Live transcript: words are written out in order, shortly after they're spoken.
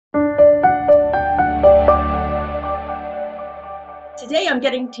Today I'm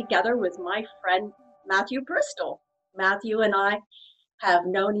getting together with my friend Matthew Bristol. Matthew and I have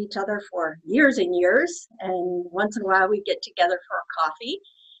known each other for years and years, and once in a while we get together for a coffee.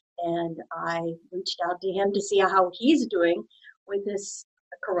 And I reached out to him to see how he's doing with this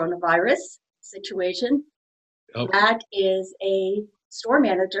coronavirus situation. Oh, Matt is a store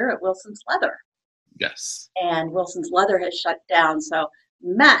manager at Wilson's Leather, yes. and Wilson's Leather has shut down. So,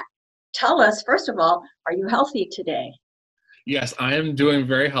 Matt, tell us, first of all, are you healthy today? Yes, I am doing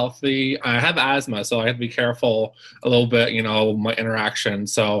very healthy. I have asthma, so I have to be careful a little bit, my interaction.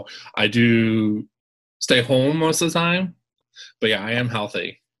 So I do stay home most of the time. But yeah, I am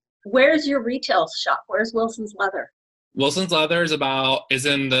healthy. Where's your retail shop? Where's Wilson's Leather? Wilson's Leather is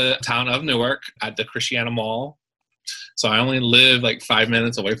in the town of Newark at the Christiana Mall. So I only live like 5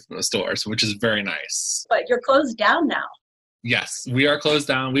 minutes away from the stores, which is very nice. But you're closed down now. Yes, we are closed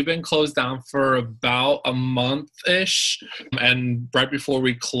down. We've been closed down for about a month-ish. And right before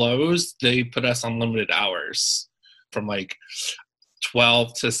we closed, they put us on limited hours from like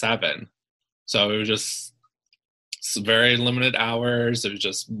 12 to 7. So it was just very limited hours. It was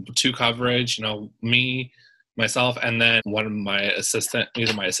just 2 coverage, me, myself, and then one of my assistant,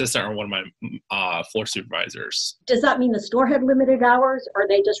 either my assistant or one of my floor supervisors. Does that mean the store had limited hours, or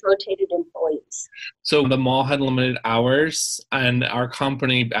they just rotated employees? So the mall had limited hours, and our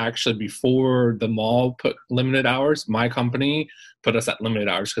company actually, before the mall put limited hours, my company put us at limited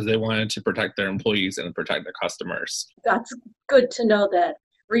hours because they wanted to protect their employees and protect their customers. That's good to know that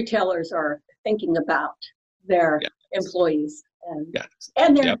retailers are thinking about their employees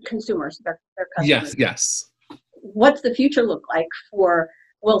and their consumers, their customers. Yes. What's the future look like for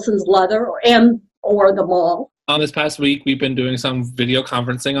Wilson's Leather or the mall? This past week, we've been doing some video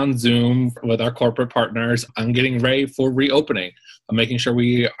conferencing on Zoom with our corporate partners. I'm getting ready for reopening. I'm making sure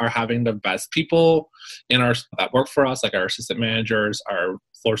we are having the best people that work for us, like our assistant managers, our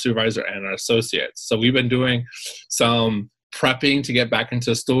floor supervisor, and our associates. So we've been doing some prepping to get back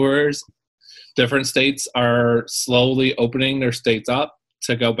into stores. Different states are slowly opening their states up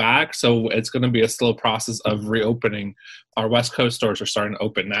to go back. So it's going to be a slow process of reopening. Our West Coast stores are starting to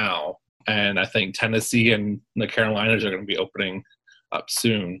open now. And I think Tennessee and the Carolinas are going to be opening up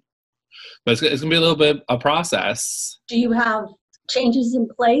soon. But it's going to be a little bit a process. Do you have changes in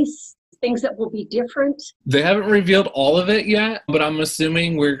place? Things that will be different? They haven't revealed all of it yet, but I'm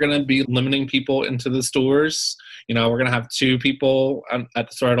assuming we're going to be limiting people into the stores. We're going to have 2 people at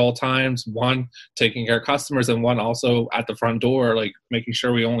the store at all times, one taking care of customers and one also at the front door, like making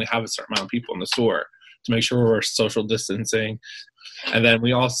sure we only have a certain amount of people in the store to make sure we're social distancing. And then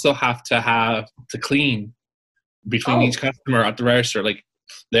we also have to clean between each customer at the register. Like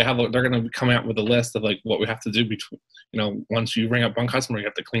they're going to be coming out with a list of like what we have to do between, once you ring up one customer, you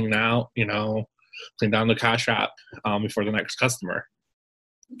have to clean out, clean down the cash wrap before the next customer.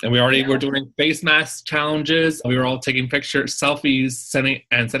 And we're doing face mask challenges. We were all taking pictures, selfies, sending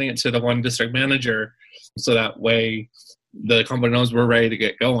it to the one district manager. So that way the company knows we're ready to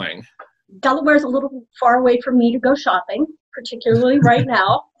get going. Delaware's a little far away from me to go shopping, particularly right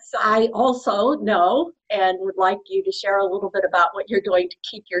now. So I also know and would like you to share a little bit about what you're doing to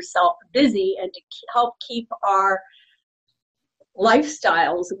keep yourself busy and to help keep our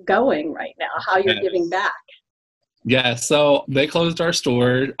lifestyles going right now, how you're giving back. Yeah, so they closed our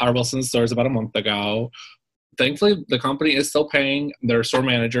Wilson stores about a month ago. Thankfully, the company is still paying their store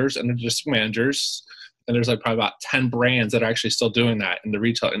managers and their district managers. And there's like probably about 10 brands that are actually still doing that in the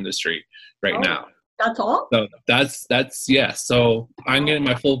retail industry right now. That's all? So that's yes. So I'm getting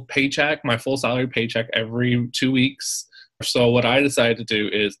my full salary paycheck every 2 weeks. So what I decided to do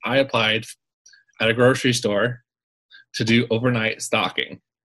is I applied at a grocery store to do overnight stocking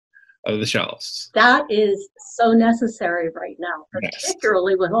of the shelves. That is so necessary right now,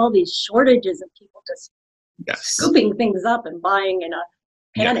 particularly with all these shortages of people just scooping things up and buying in a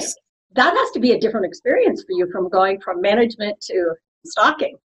panic. Yes. That has to be a different experience for you from going from management to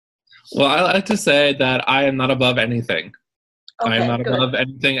stocking. Well, I like to say that I am not above anything. I am not above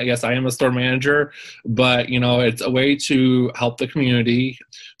anything. I guess I am a store manager, but it's a way to help the community.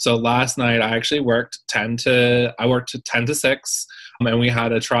 So last night I actually worked 10 to 6, and we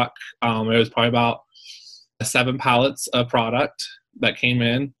had a truck. It was probably about 7 pallets of product that came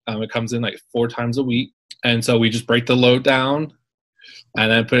in. It comes in like 4 times a week, and so we just break the load down and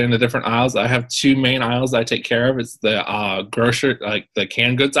then put it in the different aisles. I have 2 main aisles that I take care of. It's the grocery, like the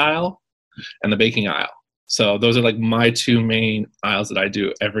canned goods aisle, and the baking aisle. So those are like my 2 main aisles that I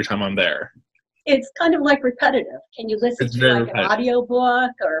do every time I'm there. It's kind of like repetitive. Can you listen to like an audio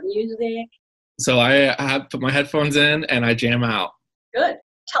book or music? So I have put my headphones in and I jam out. Good.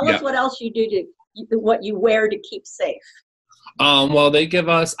 Tell us what else you do what you wear to keep safe. Well, they give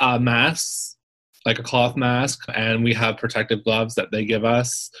us masks, like a cloth mask, and we have protective gloves that they give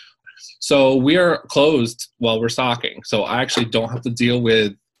us. So we are closed while we're stocking. So I actually don't have to deal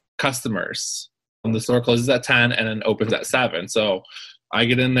with customers. The store closes at 10 and then opens at 7. So I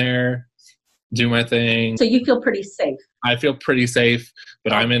get in there, do my thing. So you feel pretty safe. I feel pretty safe,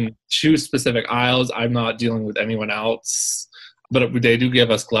 but Oh. I'm in 2 specific aisles. I'm not dealing with anyone else. But they do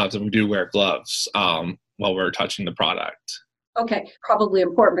give us gloves, and we do wear gloves while we're touching the product. Okay, probably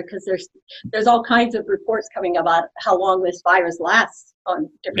important because there's all kinds of reports coming about how long this virus lasts on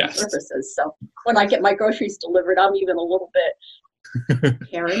different surfaces. So when I get my groceries delivered, I'm even a little bit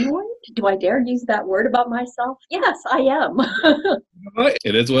paranoid. Do I dare use that word about myself? Yes, I am.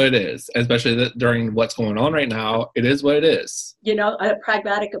 It is what it is, especially during what's going on right now. It is what it is. You know, a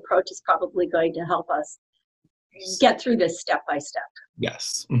pragmatic approach is probably going to help us get through this step by step.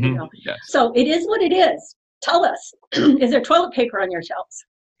 Yes. Mm-hmm. You know? Yes. So it is what it is. Tell us, is there toilet paper on your shelves?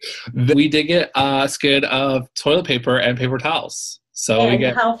 We did get a skid of toilet paper and paper towels. So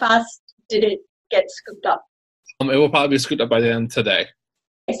and how fast did it get scooped up? It will probably be scooped up by the end of today.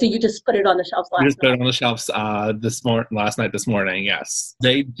 So you just put it on the shelves last night? We just put it on the shelves this morning, yes.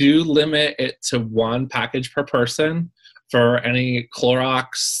 They do limit it to 1 package per person for any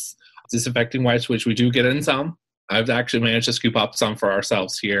Clorox disinfecting wipes, which we do get in some. I've actually managed to scoop up some for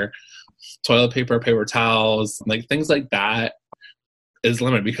ourselves here. Toilet paper, paper towels, like things like that is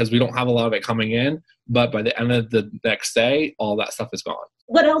limited because we don't have a lot of it coming in. But by the end of the next day, all that stuff is gone.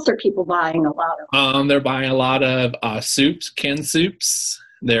 What else are people buying a lot of? They're buying a lot of soups, canned soups.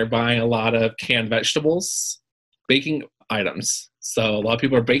 They're buying a lot of canned vegetables, baking items. So a lot of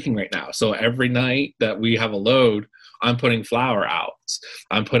people are baking right now. So every night that we have a load, I'm putting flour out.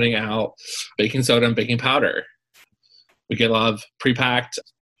 I'm putting out baking soda and baking powder. We get a lot of pre-packed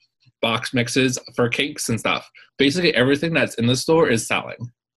box mixes for cakes and stuff. Basically, everything that's in the store is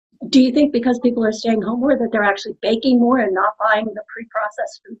selling. Do you think because people are staying home more that they're actually baking more and not buying the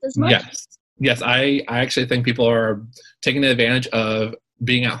pre-processed foods as much? Yes. I actually think people are taking advantage of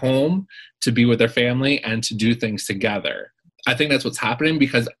being at home to be with their family and to do things together. I think that's what's happening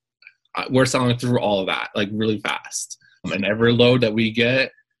because we're selling through all of that like really fast. And every load that we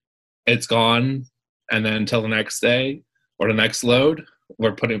get, it's gone. And then until the next day or the next load,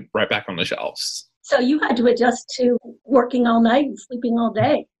 we're putting it right back on the shelves. So you had to adjust to working all night and sleeping all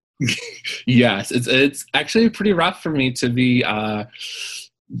day. Yes, it's actually pretty rough for me to be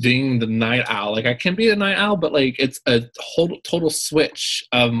being the night owl. Like I can be a night owl, but like it's a total switch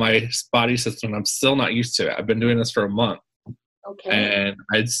of my body system. I'm still not used to it. I've been doing this for a month. Okay. And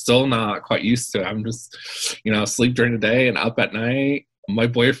I'm still not quite used to it. I'm just, sleep during the day and up at night. My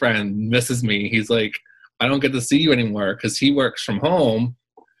boyfriend misses me. He's like, I don't get to see you anymore because he works from home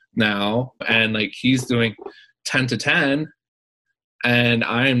now. And like he's doing 10 to 10 and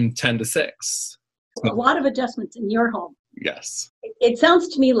I'm 10 to 6. A lot of adjustments in your home. Yes. It sounds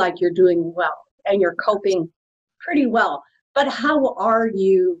to me like you're doing well and you're coping pretty well. But how are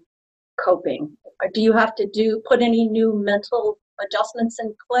you coping? Do you have to put any new mental adjustments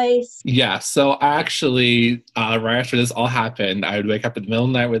in place? Yeah, so actually, right after this all happened, I would wake up in the middle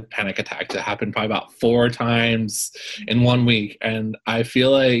of the night with panic attacks. It happened probably about 4 times in 1 week. And I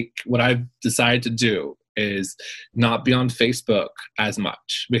feel like what I've decided to do is not be on Facebook as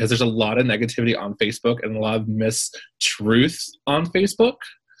much because there's a lot of negativity on Facebook and a lot of mistruth on Facebook.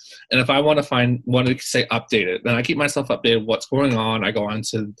 And if I want to say updated, then I keep myself updated what's going on. I go on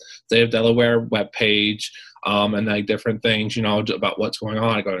to State of Delaware webpage and like different things, about what's going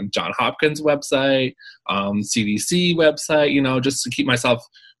on. I go to John Hopkins website, CDC website, just to keep myself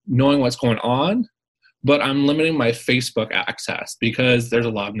knowing what's going on. But I'm limiting my Facebook access because there's a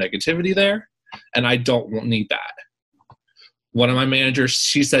lot of negativity there, and I don't need that. One of my managers,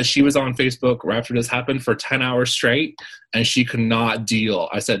 she said she was on Facebook right after this happened for 10 hours straight, and she could not deal.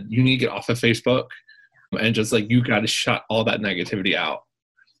 I said, you need to get off of Facebook, and just like, you got to shut all that negativity out.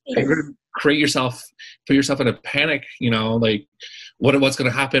 Yes. Put yourself in a panic, like what's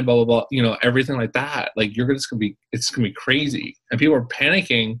going to happen, blah, blah, blah, everything like that. Like it's going to be crazy. And people are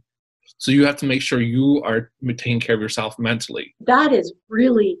panicking. So you have to make sure you are taking care of yourself mentally. That is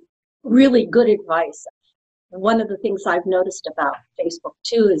really, really good advice. One of the things I've noticed about Facebook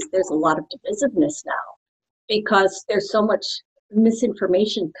too is there's a lot of divisiveness now because there's so much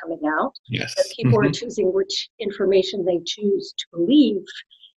misinformation coming out. Yes. That people are choosing which information they choose to believe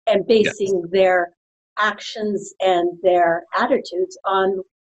and basing their actions and their attitudes on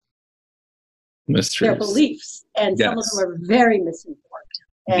their beliefs. And some of them are very misinformed.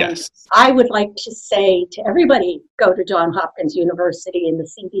 And I would like to say to everybody, go to Johns Hopkins University and the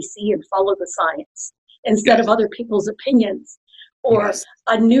CDC and follow the science instead of other people's opinions. or Yes.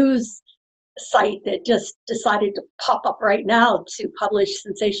 a news site that just decided to pop up right now to publish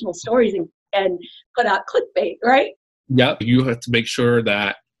sensational stories and put out clickbait, right? Yep. You have to make sure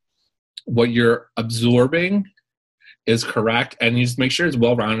that what you're absorbing is correct, and you just make sure it's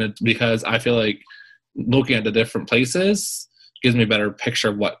well-rounded, because I feel like looking at the different places gives me a better picture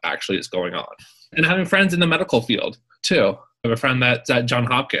of what actually is going on. And having friends in the medical field too. I have a friend that's at Johns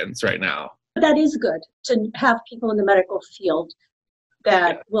Hopkins right now. That is good to have people in the medical field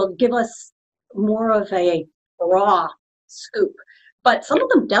that will give us more of a raw scoop, but some of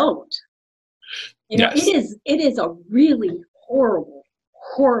them don't. Yes. It is a really horrible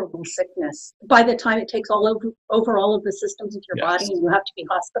sickness. By the time it takes over all of the systems of your body and you have to be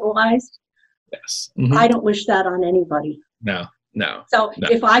hospitalized, Yes. I don't wish that on anybody. No. So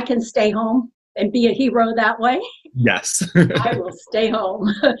if I can stay home and be a hero that way, yes. I will stay home.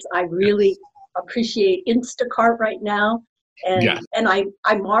 I really appreciate Instacart right now. And I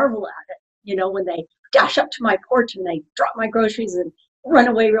marvel at it, when they dash up to my porch and they drop my groceries and run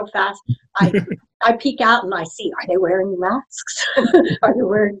away real fast. I peek out and I see, are they wearing masks? Are they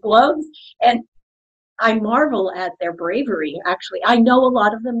wearing gloves? And I marvel at their bravery, actually. I know a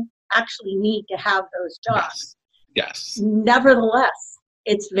lot of them actually need to have those jobs. Yes. Nevertheless,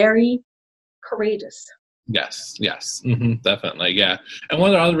 it's very courageous. Yes. Definitely. Yeah. And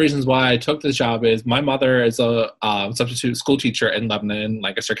one of the other reasons why I took this job is my mother is a substitute school teacher in Lebanon,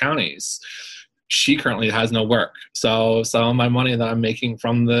 Lancaster counties. She currently has no work. So some of my money that I'm making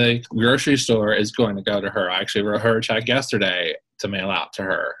from the grocery store is going to go to her. I actually wrote her a check yesterday to mail out to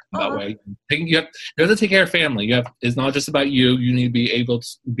her. That way, you have to take care of family. It's not just about you. You need to be able to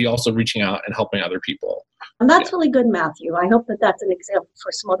be also reaching out and helping other people. And that's really good, Matthew. I hope that that's an example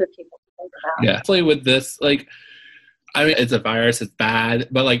for some other people to think about. Yeah. Hopefully with this, it's a virus, it's bad,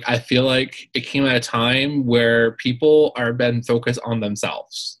 but I feel like it came at a time where people are been focused on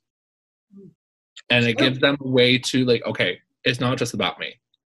themselves. And it gives them a way to okay, it's not just about me.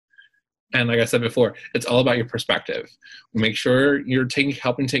 And like I said before, it's all about your perspective. Make sure you're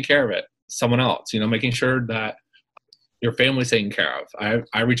helping take care of it. Someone else, making sure that your family's taken care of.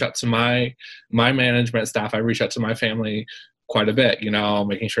 I reach out to my management staff. I reach out to my family quite a bit,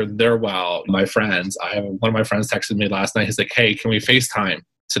 making sure they're well. My friends, one of my friends texted me last night. He's like, hey, can we FaceTime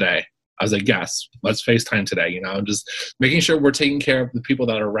today? I was like, yes, let's FaceTime today. Just making sure we're taking care of the people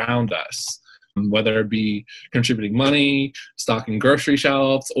that are around us, whether it be contributing money, stocking grocery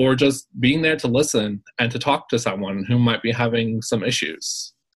shelves, or just being there to listen and to talk to someone who might be having some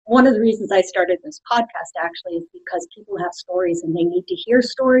issues. One of the reasons I started this podcast actually is because people have stories and they need to hear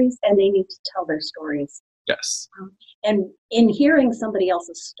stories and they need to tell their stories. Yes. And in hearing somebody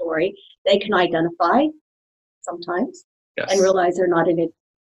else's story, they can identify sometimes and realize they're not in it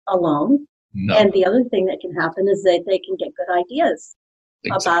alone. No. And the other thing that can happen is that they can get good ideas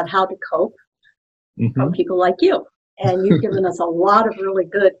about how to cope from people like you. And you've given us a lot of really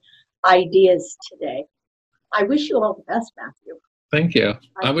good ideas today. I wish you all the best, Matthew. Thank you.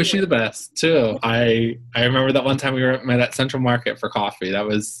 I wish you the best too. I remember that one time we met at Central Market for coffee. That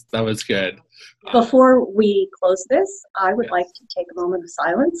was good. Before we close this, I would like to take a moment of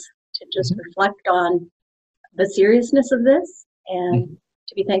silence to just reflect on the seriousness of this and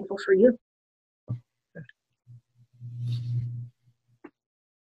to be thankful for you.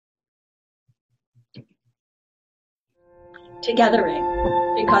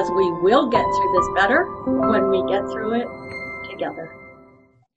 Togethering, because we will get through this better when we get through it together.